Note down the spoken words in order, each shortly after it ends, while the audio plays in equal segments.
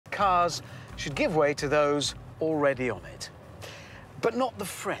cars should give way to those already on it. But not the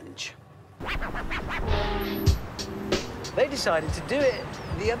French. They decided to do it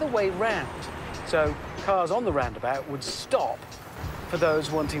the other way round. So cars on the roundabout would stop for those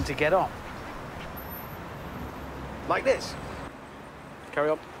wanting to get on. Like this.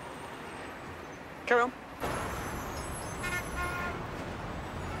 Carry on. Carry on.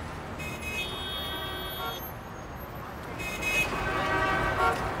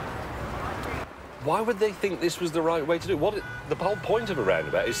 Why would they think this was the right way to do it? The whole point of a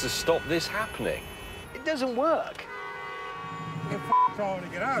roundabout is to stop this happening. It doesn't work. You're trying to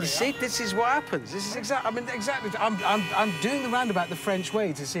get out of You see, this is what happens. This is exactly. I'm doing the roundabout the French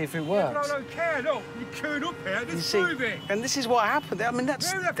way to see if it works. Yeah, but I don't care. Look, you queued up here. Just move it. And this is what happened. I mean,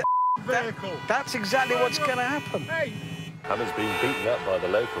 that's vehicle. That's exactly what's going to happen. Hey. Hammond's being beaten up by the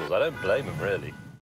locals. I don't blame him, really.